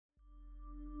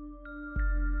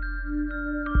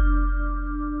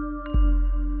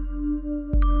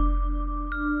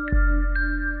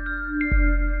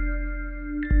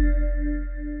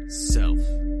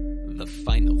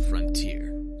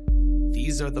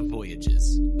These are the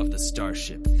voyages of the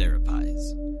Starship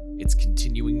Therapise. Its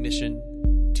continuing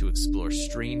mission: to explore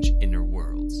strange inner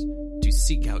worlds, to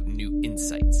seek out new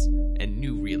insights and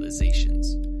new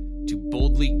realizations, to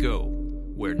boldly go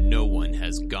where no one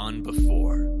has gone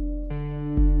before.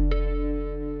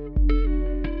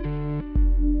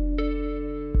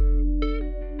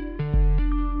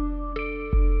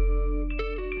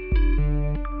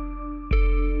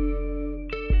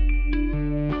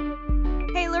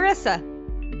 Hey, Larissa,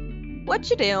 what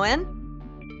you doing?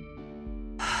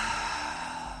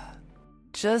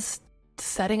 Just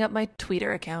setting up my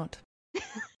Twitter account.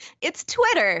 It's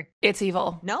Twitter. It's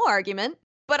evil. No argument.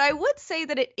 But I would say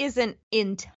that it isn't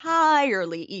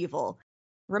entirely evil.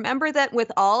 Remember that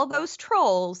with all those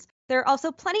trolls, there are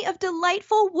also plenty of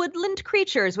delightful woodland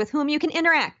creatures with whom you can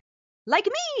interact. Like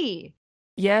me!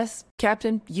 Yes,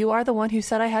 Captain, you are the one who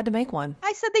said I had to make one.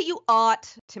 I said that you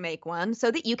ought to make one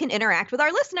so that you can interact with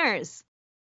our listeners.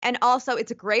 And also,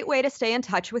 it's a great way to stay in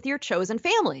touch with your chosen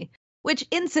family, which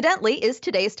incidentally is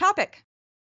today's topic.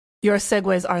 Your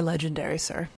segues are legendary,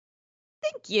 sir.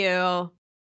 Thank you.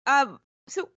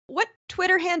 So what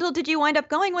Twitter handle did you wind up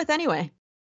going with anyway?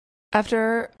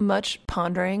 After much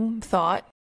pondering, thought,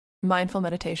 mindful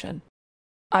meditation,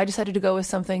 I decided to go with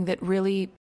something that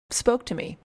really spoke to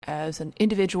me as an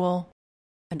individual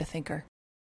and a thinker.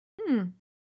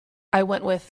 I went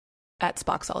with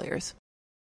 @SpockSolliers.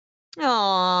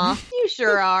 Aw, you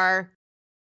sure are.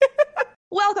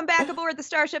 Welcome back aboard the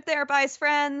Starship Therapise,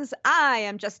 friends. I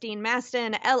am Justine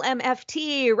Maston,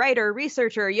 LMFT, writer,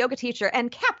 researcher, yoga teacher,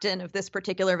 and captain of this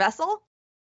particular vessel.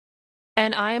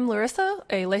 And I am Larissa,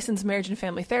 a licensed marriage and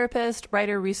family therapist,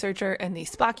 writer, researcher, and the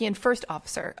Spockian first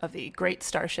officer of the Great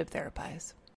Starship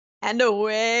Therapise. And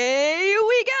away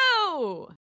we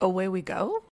go! Away we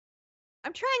go?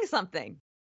 I'm trying something.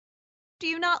 Do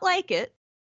you not like it?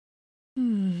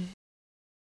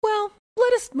 Well,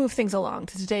 let us move things along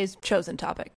to today's chosen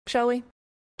topic, shall we?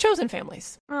 Chosen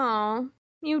families. Oh,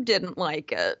 you didn't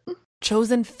like it.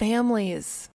 Chosen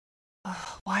families.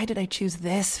 Ugh, why did I choose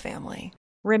this family?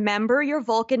 Remember your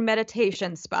Vulcan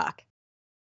meditation, Spock.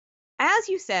 As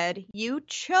you said, you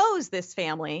chose this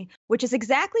family, which is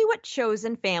exactly what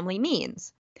chosen family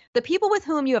means. The people with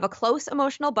whom you have a close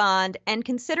emotional bond and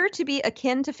consider to be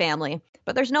akin to family,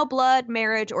 but there's no blood,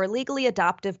 marriage, or legally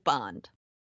adoptive bond.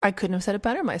 I couldn't have said it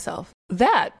better myself.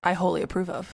 That I wholly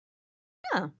approve of.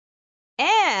 Yeah.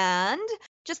 And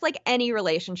just like any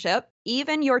relationship,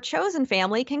 even your chosen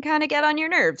family can kind of get on your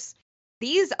nerves.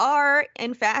 These are,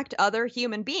 in fact, other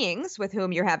human beings with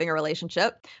whom you're having a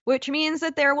relationship, which means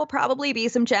that there will probably be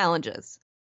some challenges.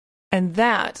 And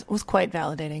that was quite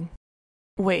validating.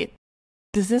 Wait,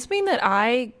 does this mean that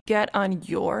I get on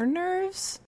your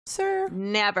nerves, sir?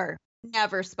 Never,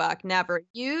 Spock, never.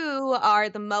 You are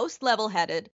the most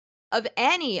level-headed of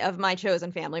any of my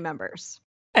chosen family members.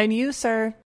 And you,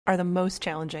 sir, are the most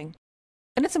challenging.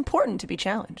 And it's important to be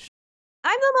challenged.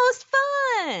 I'm the most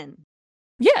fun!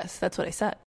 Yes, that's what I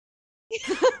said.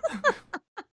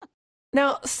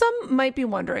 Now, some might be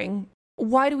wondering,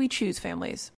 why do we choose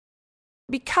families?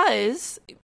 Because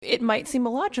it might seem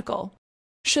illogical.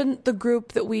 Shouldn't the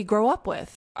group that we grow up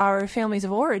with, our families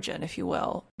of origin, if you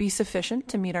will, be sufficient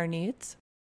to meet our needs?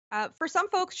 For some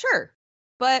folks, sure.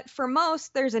 But for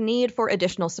most, there's a need for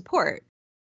additional support.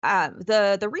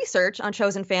 The research on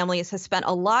chosen families has spent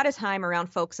a lot of time around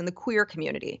folks in the queer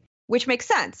community, which makes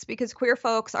sense because queer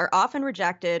folks are often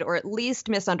rejected or at least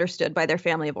misunderstood by their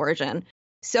family of origin.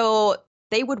 So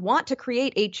they would want to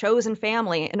create a chosen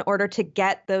family in order to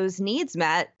get those needs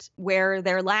met where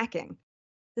they're lacking.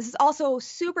 This is also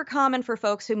super common for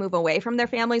folks who move away from their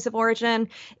families of origin.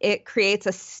 It creates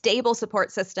a stable support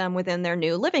system within their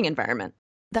new living environment.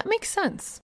 That makes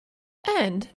sense.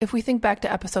 And if we think back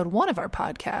to episode 1 of our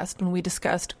podcast, when we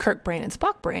discussed Kirk Brain and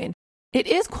Spock Brain, it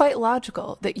is quite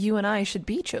logical that you and I should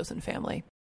be chosen family.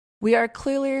 We are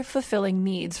clearly fulfilling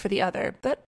needs for the other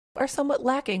that are somewhat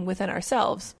lacking within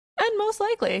ourselves. And most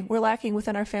likely, we're lacking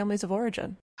within our families of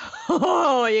origin.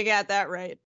 Oh, you got that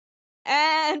right.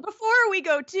 And before we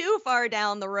go too far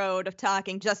down the road of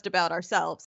talking just about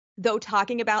ourselves, though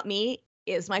talking about me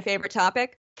is my favorite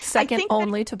topic. Second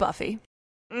only to Buffy.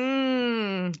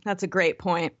 That's a great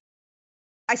point.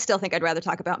 I still think I'd rather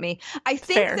talk about me. I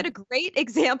think Fair. that a great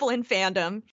example in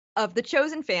fandom of the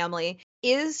chosen family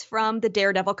is from the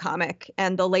Daredevil comic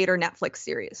and the later Netflix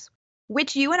series,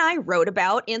 which you and I wrote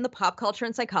about in the pop culture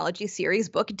and psychology series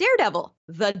book Daredevil,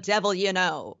 The Devil You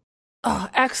Know. Oh,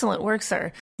 excellent work,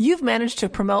 sir. You've managed to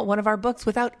promote one of our books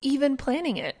without even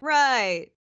planning it. Right.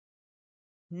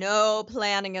 No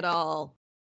planning at all.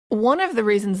 One of the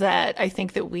reasons that I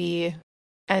think that we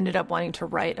ended up wanting to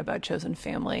write about chosen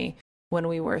family when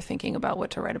we were thinking about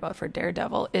what to write about for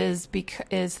Daredevil is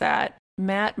that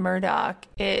Matt Murdock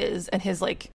and his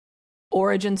like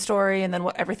origin story and then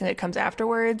everything that comes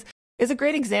afterwards is a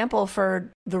great example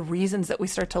for the reasons that we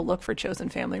start to look for chosen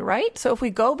family, right? So if we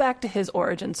go back to his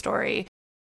origin story,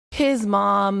 his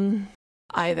mom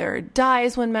either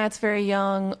dies when Matt's very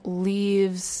young,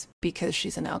 leaves because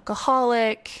she's an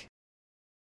alcoholic,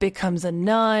 becomes a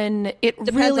nun. It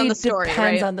really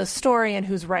depends on the story and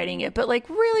who's writing it. But like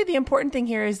really the important thing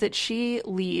here is that she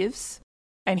leaves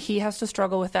and he has to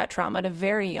struggle with that trauma at a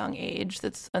very young age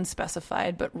that's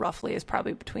unspecified, but roughly is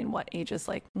probably between what ages,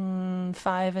 like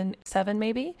 5 and 7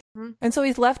 maybe. Mm-hmm. And so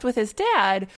he's left with his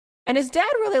dad, and his dad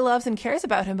really loves and cares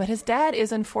about him, but his dad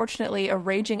is unfortunately a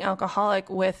raging alcoholic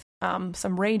with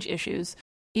some rage issues,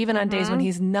 even on days when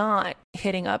he's not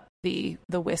hitting up the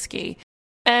whiskey.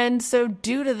 And so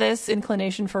due to this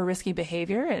inclination for risky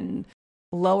behavior and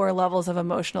lower levels of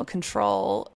emotional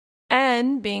control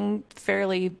and being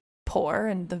fairly poor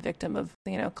and the victim of,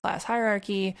 class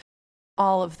hierarchy,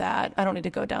 all of that, I don't need to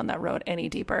go down that road any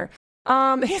deeper.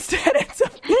 His dad ends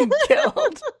up being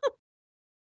killed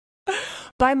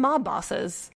by mob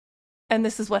bosses. And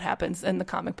this is what happens in the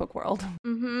comic book world.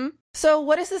 Mm-hmm. So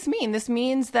what does this mean? This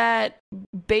means that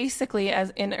basically,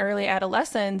 as in early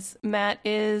adolescence, Matt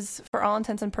is, for all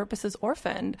intents and purposes,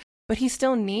 orphaned, but he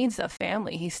still needs a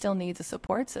family. He still needs a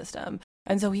support system.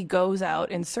 And so he goes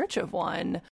out in search of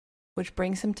one, which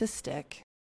brings him to Stick.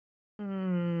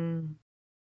 And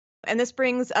this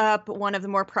brings up one of the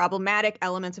more problematic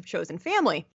elements of chosen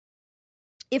family.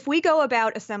 If we go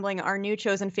about assembling our new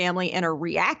chosen family in a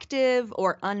reactive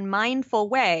or unmindful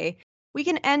way, we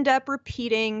can end up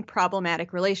repeating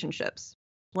problematic relationships,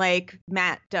 like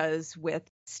Matt does with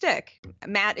Stick.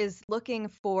 Matt is looking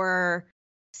for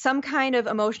some kind of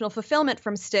emotional fulfillment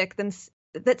from Stick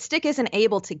that Stick isn't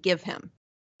able to give him,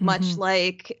 much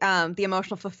like the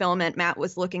emotional fulfillment Matt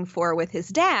was looking for with his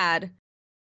dad.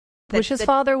 Which his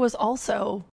father was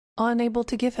also unable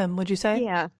to give him, would you say?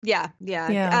 Yeah.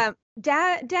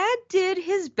 Dad did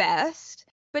his best,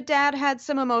 but Dad had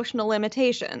some emotional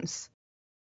limitations.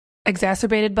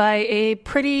 Exacerbated by a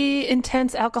pretty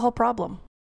intense alcohol problem.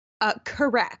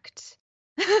 Correct.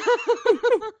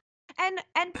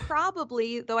 and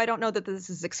probably, though I don't know that this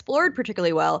is explored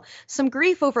particularly well, some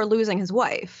grief over losing his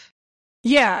wife.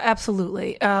 Yeah,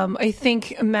 absolutely. I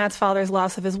think Matt's father's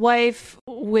loss of his wife,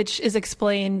 which is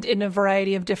explained in a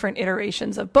variety of different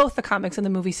iterations of both the comics and the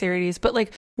movie series, but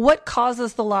like what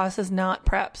causes the loss is not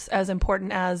perhaps as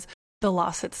important as the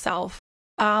loss itself,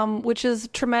 which is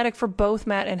traumatic for both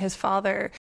Matt and his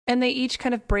father, and they each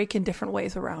kind of break in different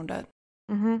ways around it.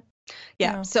 Mm-hmm.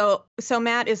 Yeah. So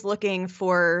Matt is looking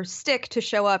for Stick to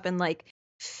show up and like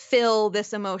fill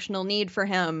this emotional need for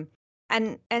him.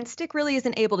 And Stick really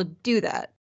isn't able to do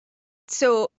that.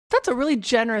 So that's a really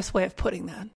generous way of putting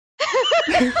that.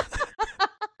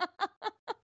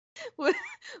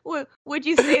 Would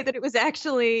you say that it was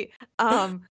actually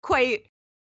quite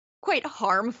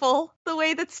harmful the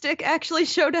way that Stick actually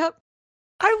showed up?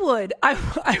 I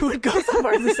would go so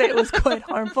far as to say it was quite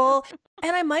harmful,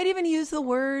 and I might even use the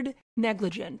word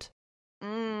negligent.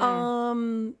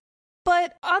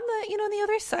 But on the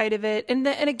other side of it, and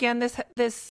again,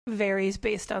 this varies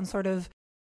based on sort of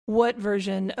what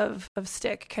version of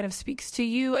Stick kind of speaks to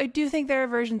you. I do think there are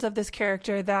versions of this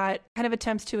character that kind of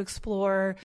attempts to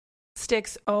explore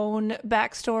Stick's own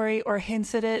backstory or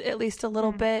hints at it at least a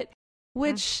little bit,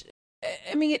 which,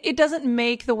 I mean, it doesn't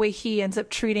make the way he ends up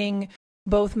treating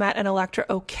both Matt and Elektra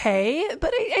okay,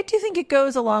 but I do think it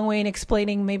goes a long way in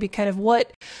explaining maybe kind of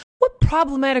what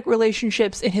problematic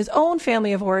relationships in his own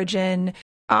family of origin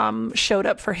showed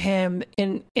up for him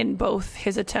in both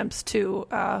his attempts to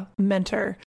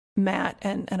mentor Matt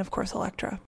and of course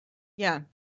Elektra. Yeah.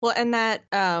 Well, and that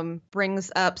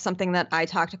brings up something that I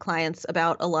talk to clients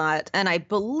about a lot, and I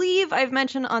believe I've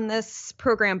mentioned on this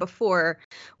program before,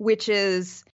 which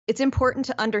is it's important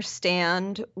to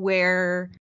understand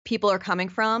where people are coming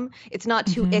from. It's not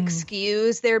to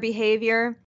excuse their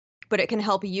behavior, but it can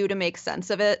help you to make sense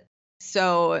of it.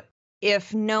 So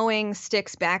if knowing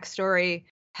Stick's backstory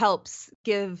helps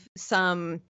give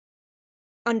some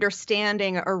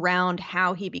understanding around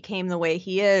how he became the way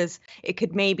he is, it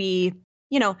could maybe,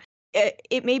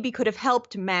 it maybe could have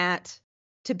helped Matt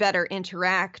to better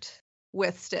interact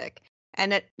with Stick.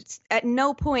 And at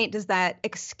no point does that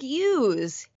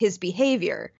excuse his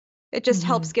behavior. It just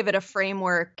helps give it a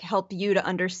framework, help you to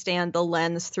understand the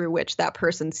lens through which that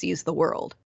person sees the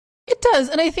world. It does.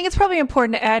 And I think it's probably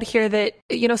important to add here that,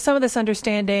 some of this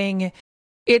understanding,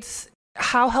 it's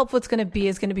how helpful it's going to be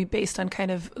is going to be based on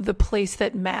kind of the place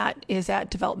that Matt is at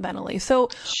developmentally. So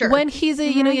when he's a,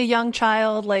 you know, a young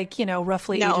child, like, you know,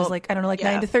 roughly ages like, I don't know, like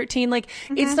 9 to 13, like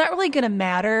it's not really going to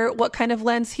matter what kind of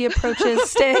lens he approaches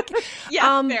Stick.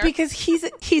 Because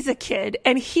he's a kid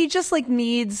and he just like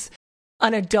needs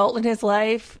an adult in his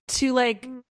life to like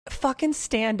fucking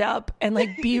stand up and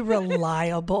like be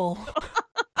reliable.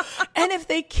 And if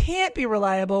they can't be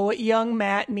reliable, what young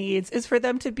Matt needs is for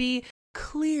them to be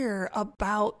clear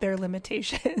about their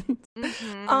limitations.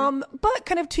 But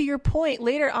kind of to your point,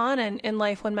 later on in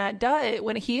life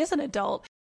when he is an adult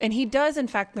and he does in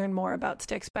fact learn more about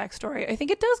Stick's backstory, I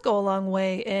think it does go a long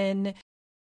way in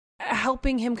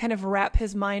helping him kind of wrap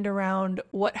his mind around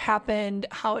what happened,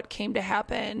 how it came to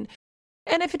happen.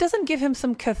 And if it doesn't give him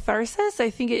some catharsis, I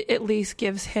think it at least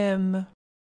gives him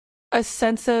a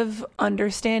sense of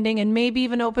understanding and maybe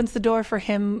even opens the door for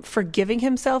him forgiving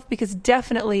himself, because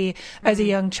definitely as a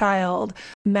young child,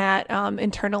 Matt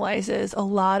internalizes a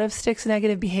lot of Stick's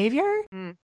negative behavior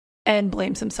and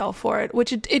blames himself for it,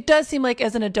 which it does seem like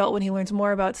as an adult when he learns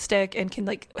more about Stick and can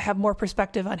like have more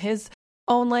perspective on his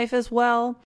own life as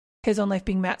well, his own life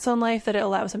being Matt's own life, that it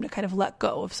allows him to kind of let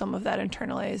go of some of that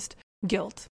internalized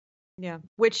guilt. Yeah,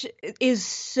 which is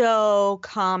so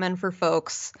common for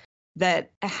folks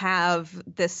that have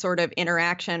this sort of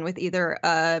interaction with either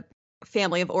a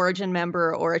family of origin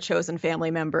member or a chosen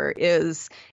family member, is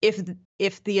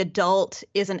if the adult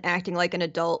isn't acting like an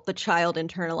adult, the child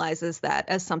internalizes that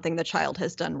as something the child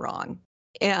has done wrong.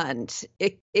 And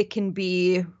it can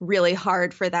be really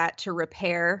hard for that to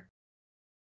repair.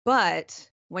 But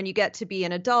when you get to be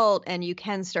an adult and you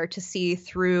can start to see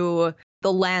through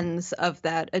the lens of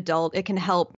that adult, it can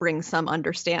help bring some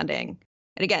understanding.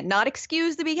 And again, not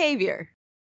excuse the behavior,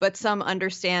 but some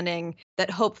understanding that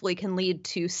hopefully can lead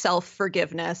to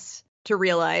self-forgiveness, to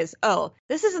realize, oh,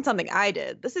 this isn't something I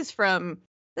did. This is from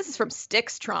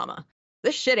Stick's trauma.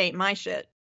 This shit ain't my shit.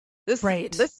 This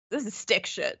is Stick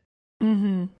shit.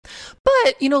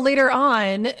 But, you know, later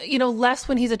on, you know, less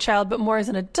when he's a child, but more as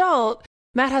an adult,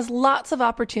 Matt has lots of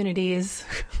opportunities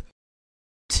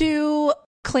to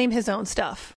claim his own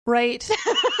stuff, right?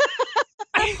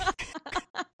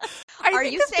 Are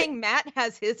you saying Matt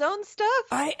has his own stuff?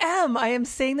 I am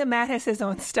saying that Matt has his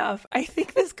own stuff. I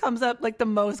think this comes up like the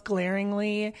most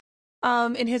glaringly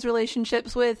in his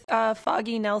relationships with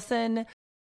Foggy Nelson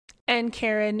and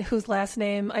Karen, whose last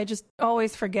name I just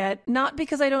always forget. Not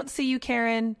because I don't see you,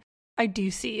 Karen. I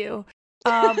do see you.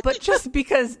 But just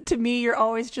because to me, you're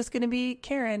always just going to be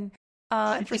Karen.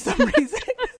 And for some reason,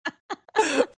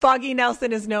 Foggy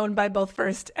Nelson is known by both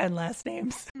first and last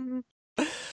names.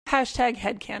 Hashtag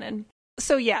headcanon.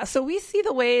 So yeah, so we see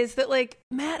the ways that like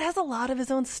Matt has a lot of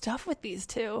his own stuff with these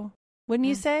two. Wouldn't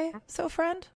you say so,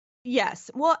 friend?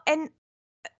 Yes. Well, and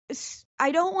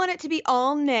I don't want it to be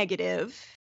all negative.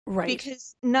 Right.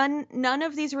 Because none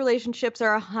of these relationships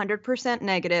are 100%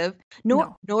 negative,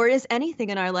 nor is anything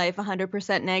in our life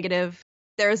 100% negative.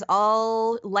 There's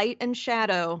all light and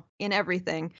shadow in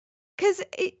everything. Because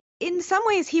in some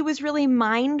ways, he was really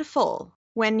mindful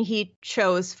when he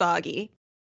chose Foggy.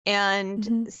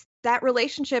 And that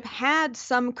relationship had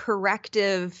some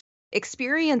corrective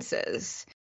experiences.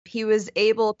 He was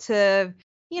able to,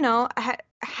 you know,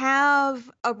 have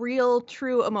a real,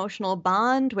 true emotional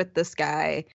bond with this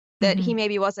guy that he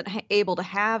maybe wasn't able to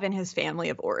have in his family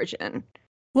of origin.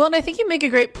 Well, and I think you make a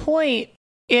great point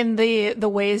in the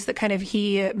ways that kind of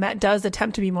Matt does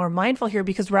attempt to be more mindful here,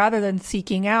 because rather than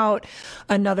seeking out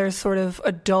another sort of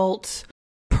adult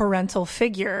parental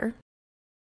figure,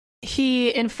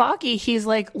 in Foggy, he's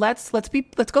like, let's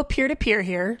go peer to peer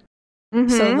here.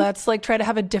 So let's like try to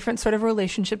have a different sort of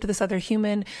relationship to this other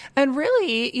human. And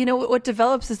really, you know, what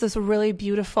develops is this really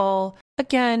beautiful,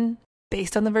 again,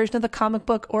 based on the version of the comic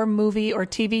book or movie or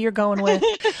TV you're going with.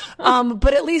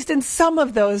 But at least in some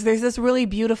of those, there's this really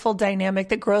beautiful dynamic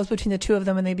that grows between the two of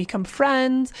them, and they become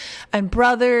friends and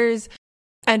brothers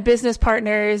and business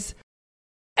partners.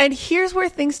 And here's where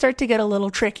things start to get a little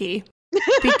tricky,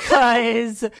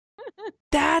 because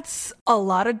that's a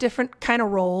lot of different kind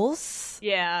of roles.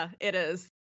 Yeah, it is.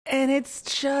 And it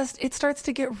starts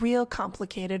to get real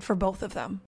complicated for both of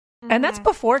them. And that's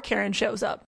before Karen shows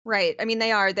up. Right. I mean,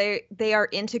 they are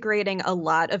integrating a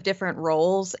lot of different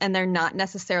roles, and they're not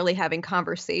necessarily having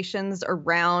conversations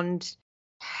around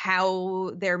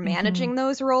how they're managing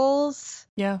those roles.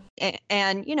 Yeah.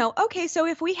 And, you know, okay, so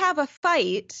if we have a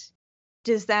fight,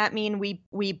 does that mean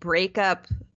we break up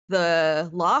the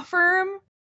law firm?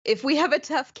 If we have a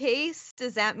tough case,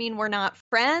 does that mean we're not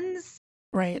friends?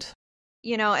 Right.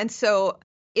 You know, and so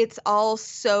it's all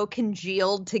so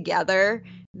congealed together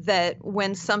that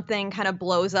when something kind of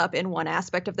blows up in one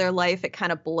aspect of their life, it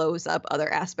kind of blows up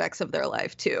other aspects of their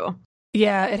life too.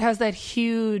 Yeah, it has that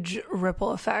huge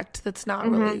ripple effect that's not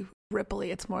really ripply.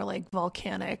 It's more like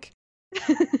volcanic.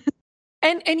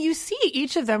 And you see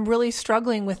each of them really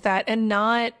struggling with that, and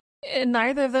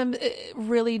neither of them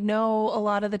really know a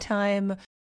lot of the time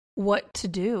what to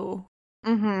do.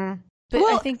 Mm-hmm. But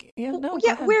I think,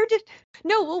 where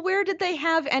did they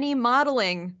have any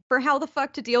modeling for how the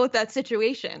fuck to deal with that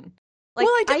situation? Like,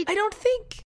 well,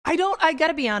 I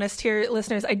gotta be honest here,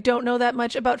 listeners, I don't know that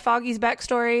much about Foggy's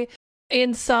backstory.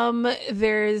 In some,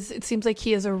 it seems like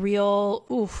he has a real,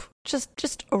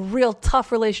 just a real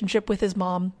tough relationship with his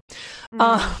mom.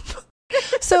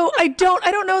 So I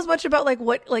don't know as much about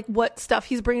what stuff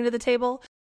he's bringing to the table.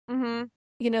 Mm-hmm.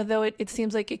 You know, though it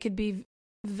seems like it could be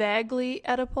vaguely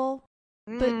Oedipal,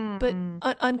 but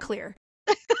unclear.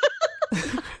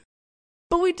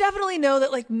 But we definitely know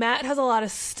that like Matt has a lot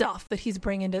of stuff that he's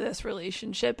bringing to this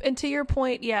relationship. And to your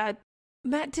point, yeah,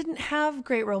 Matt didn't have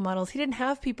great role models. He didn't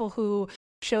have people who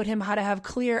showed him how to have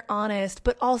clear, honest,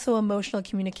 but also emotional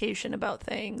communication about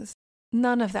things.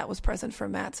 None of that was present for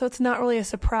Matt. So it's not really a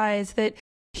surprise that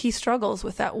he struggles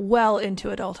with that well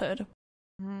into adulthood.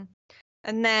 Mm-hmm.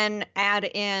 And then add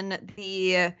in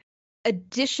the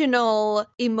additional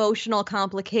emotional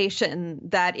complication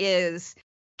that is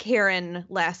Karen,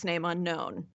 last name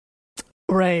unknown.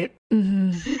 Right.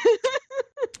 Mm-hmm.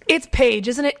 It's Page,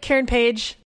 isn't it? Karen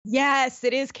Page. Yes,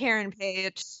 it is Karen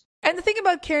Page. And the thing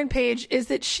about Karen Page is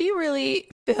that she really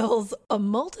fills a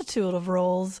multitude of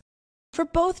roles for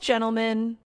both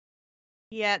gentlemen.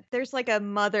 Yeah, there's like a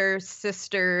mother,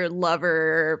 sister,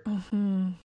 lover,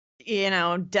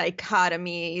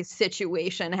 dichotomy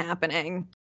situation happening.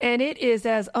 And it is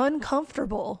as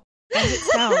uncomfortable as it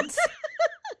sounds.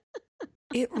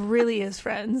 It really is,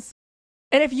 friends.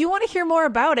 And if you want to hear more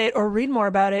about it or read more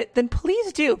about it, then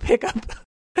please do pick up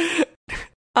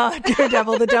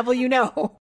Daredevil, the Devil You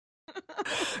Know.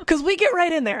 Because we get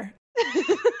right in there.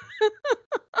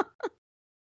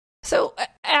 So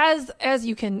as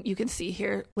you can see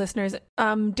here, listeners,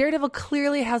 Daredevil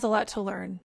clearly has a lot to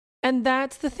learn. And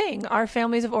that's the thing. Our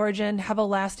families of origin have a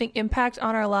lasting impact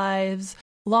on our lives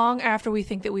long after we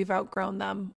think that we've outgrown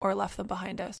them or left them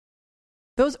behind us.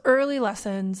 Those early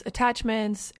lessons,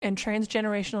 attachments, and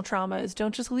transgenerational traumas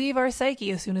don't just leave our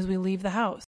psyche as soon as we leave the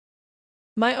house.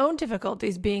 My own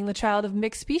difficulties being the child of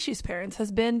mixed species parents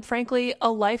has been, frankly, a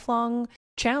lifelong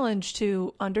challenge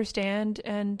to understand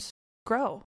and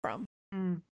grow from.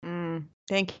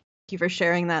 Thank you for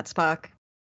sharing that, Spock.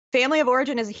 Family of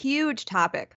origin is a huge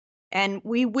topic, and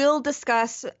we will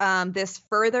discuss this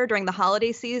further during the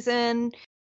holiday season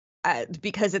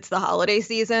because it's the holiday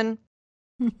season.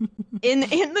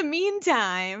 In the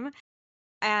meantime,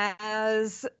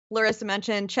 as Larissa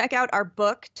mentioned, check out our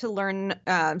book to learn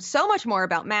so much more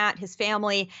about Matt, his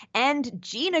family, and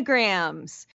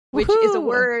genograms, which is a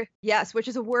word, which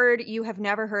is a word you have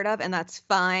never heard of, and that's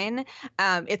fine.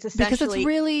 It's essentially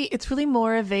because it's really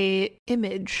more of a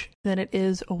image than it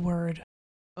is a word.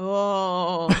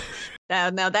 Oh,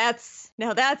 now that's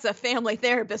a family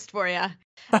therapist for you.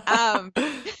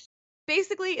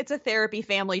 Basically, it's a therapy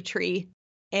family tree.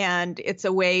 And it's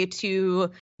a way to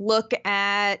look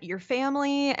at your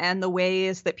family and the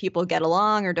ways that people get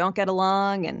along or don't get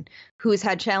along and who's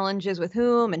had challenges with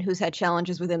whom and who's had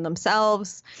challenges within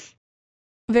themselves.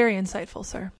 Very insightful,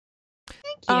 sir.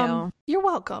 Thank you. You're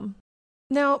welcome.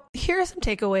 Now, here are some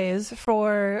takeaways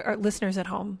for our listeners at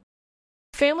home.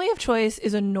 Family of choice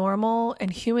is a normal and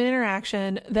human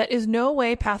interaction that is no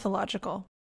way pathological.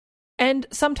 And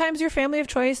sometimes your family of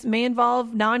choice may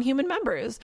involve non-human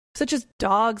members, such as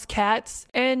dogs, cats,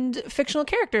 and fictional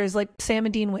characters like Sam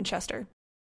and Dean Winchester.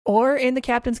 Or, in the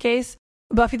captain's case,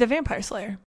 Buffy the Vampire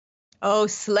Slayer. Oh,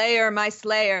 Slayer, my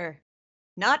Slayer.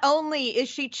 Not only is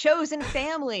she chosen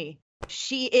family,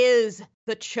 she is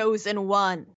the chosen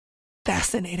one.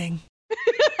 Fascinating.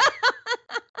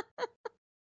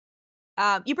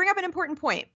 You bring up an important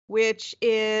point, which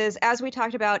is, as we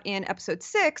talked about in episode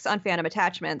 6 on fandom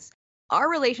attachments, our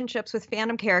relationships with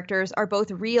fandom characters are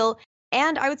both real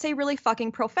and I would say really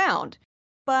fucking profound.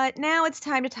 But now it's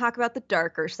time to talk about the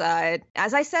darker side.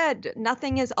 As I said,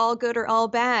 nothing is all good or all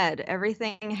bad.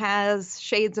 Everything has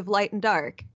shades of light and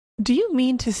dark. Do you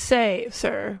mean to say,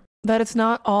 sir, that it's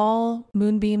not all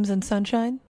moonbeams and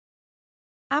sunshine?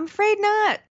 I'm afraid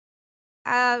not.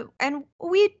 And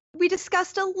we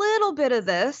discussed a little bit of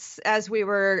this as we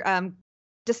were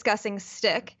discussing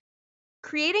Stick.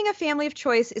 Creating a family of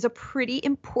choice is a pretty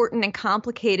important and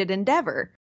complicated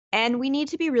endeavor. And we need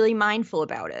to be really mindful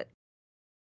about it.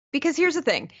 Because here's the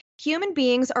thing. human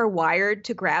beings are wired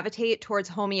to gravitate towards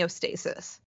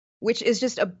homeostasis, which is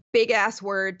just a big-ass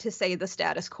word to say the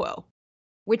status quo,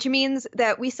 which means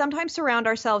that we sometimes surround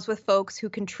ourselves with folks who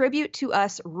contribute to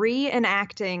us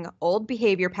reenacting old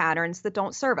behavior patterns that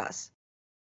don't serve us.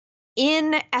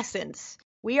 In essence,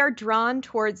 we are drawn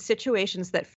towards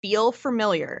situations that feel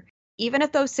familiar, even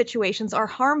if those situations are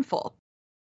harmful.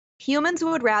 Humans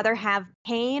would rather have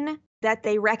pain that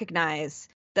they recognize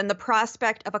than the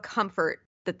prospect of a comfort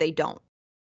that they don't.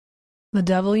 The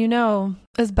devil you know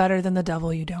is better than the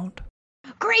devil you don't.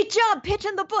 Great job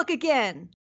pitching the book again!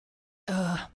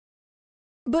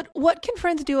 But what can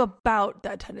friends do about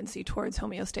that tendency towards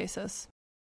homeostasis?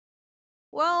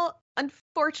 Well,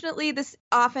 unfortunately, this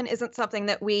often isn't something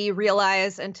that we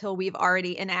realize until we've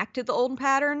already enacted the old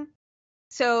pattern.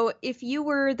 So if you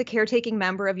were the caretaking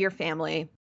member of your family,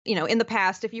 in the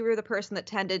past, if you were the person that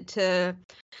tended to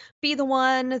be the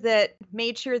one that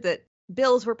made sure that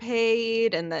bills were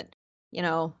paid and that,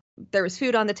 there was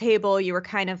food on the table, you were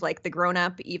kind of like the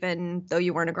grown-up, even though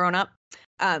you weren't a grown-up.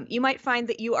 You might find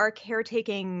that you are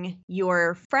caretaking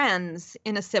your friends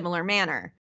in a similar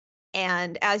manner.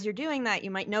 And as you're doing that, you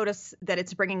might notice that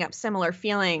it's bringing up similar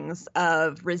feelings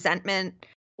of resentment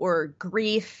or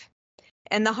grief.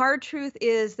 And the hard truth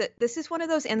is that this is one of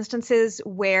those instances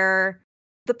where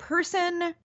the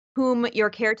person whom you're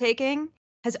caretaking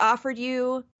has offered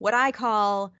you what I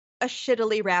call a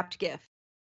shittily wrapped gift.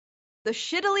 The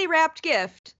shittily wrapped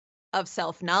gift of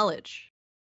self-knowledge.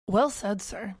 Well said,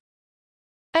 sir.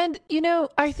 And,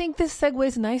 I think this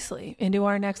segues nicely into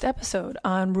our next episode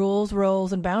on rules,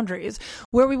 roles, and boundaries,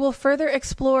 where we will further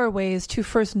explore ways to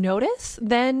first notice,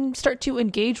 then start to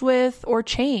engage with or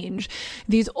change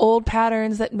these old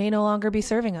patterns that may no longer be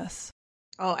serving us.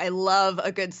 Oh, I love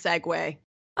a good segue.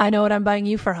 I know what I'm buying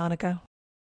you for Hanukkah.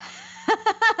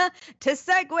 To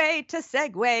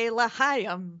segue,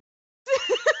 l'chaim.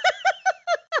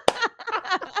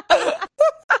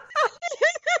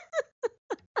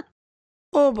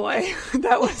 Oh boy,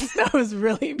 that was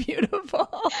really beautiful.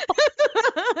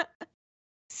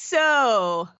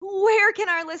 So, where can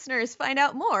our listeners find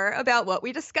out more about what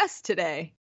we discussed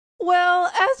today? Well,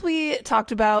 as we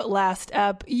talked about last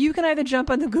ep, you can either jump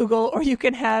on the Google or you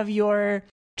can have your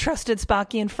trusted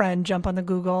Spockian friend jump on the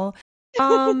Google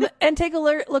and take a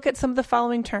look at some of the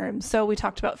following terms. So we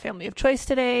talked about family of choice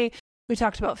today. We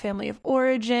talked about family of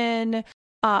origin,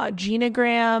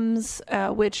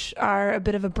 genograms, which are a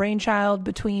bit of a brainchild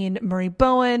between Murray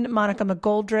Bowen, Monica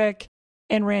McGoldrick,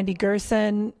 and Randy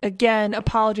Gerson. Again,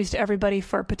 apologies to everybody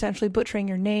for potentially butchering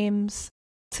your names.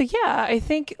 So yeah, I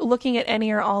think looking at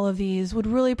any or all of these would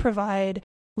really provide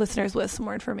listeners with some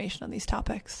more information on these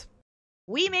topics.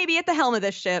 We may be at the helm of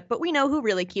this ship, but we know who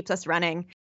really keeps us running.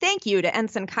 Thank you to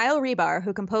Ensign Kyle Rebar,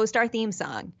 who composed our theme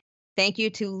song. Thank you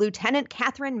to Lieutenant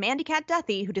Catherine Mandycat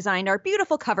Duthie, who designed our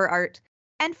beautiful cover art.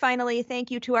 And finally,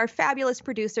 thank you to our fabulous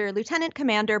producer, Lieutenant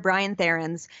Commander Brian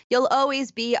Therens. You'll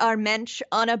always be our mensch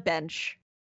on a bench.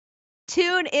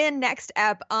 Tune in next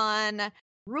ep on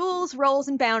Rules, Roles,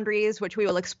 and Boundaries, which we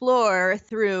will explore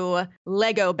through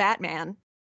Lego Batman.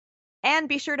 And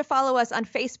be sure to follow us on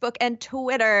Facebook and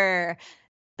Twitter.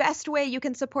 Best way you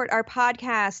can support our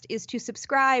podcast is to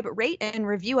subscribe, rate, and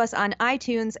review us on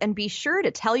iTunes, and be sure to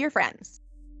tell your friends.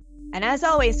 And as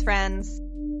always, friends,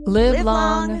 live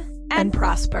long and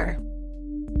prosper.